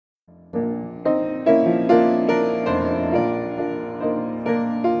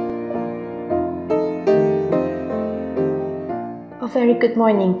very good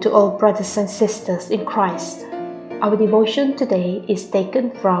morning to all brothers and sisters in Christ. Our devotion today is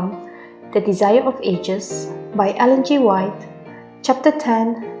taken from The Desire of Ages by Ellen G. White, chapter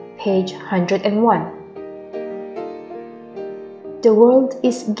 10, page 101. The world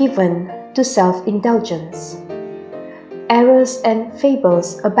is given to self-indulgence. Errors and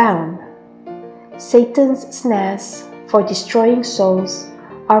fables abound. Satan's snares for destroying souls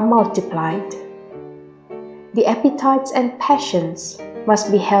are multiplied. The appetites and passions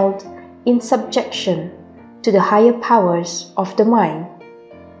must be held in subjection to the higher powers of the mind.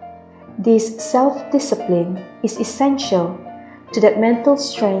 This self-discipline is essential to that mental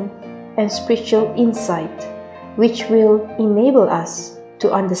strength and spiritual insight which will enable us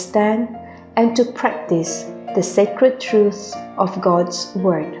to understand and to practice the sacred truths of God's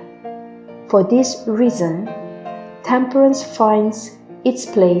Word. For this reason, temperance finds its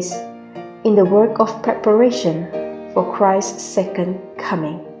place in the work of preparation for Christ's second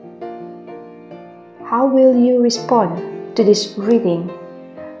coming. How will you respond to this reading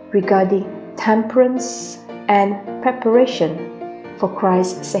regarding temperance and preparation for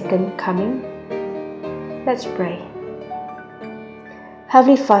Christ's second coming? Let's pray.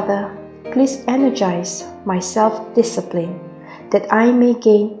 Heavenly Father, please energize my self-discipline that I may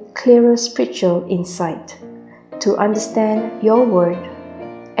gain clearer spiritual insight to understand your word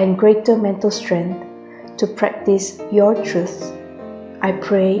and greater mental strength to practice your truth. I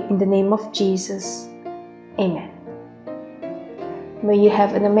pray in the name of Jesus. Amen. May you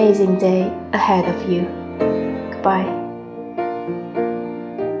have an amazing day ahead of you. Goodbye.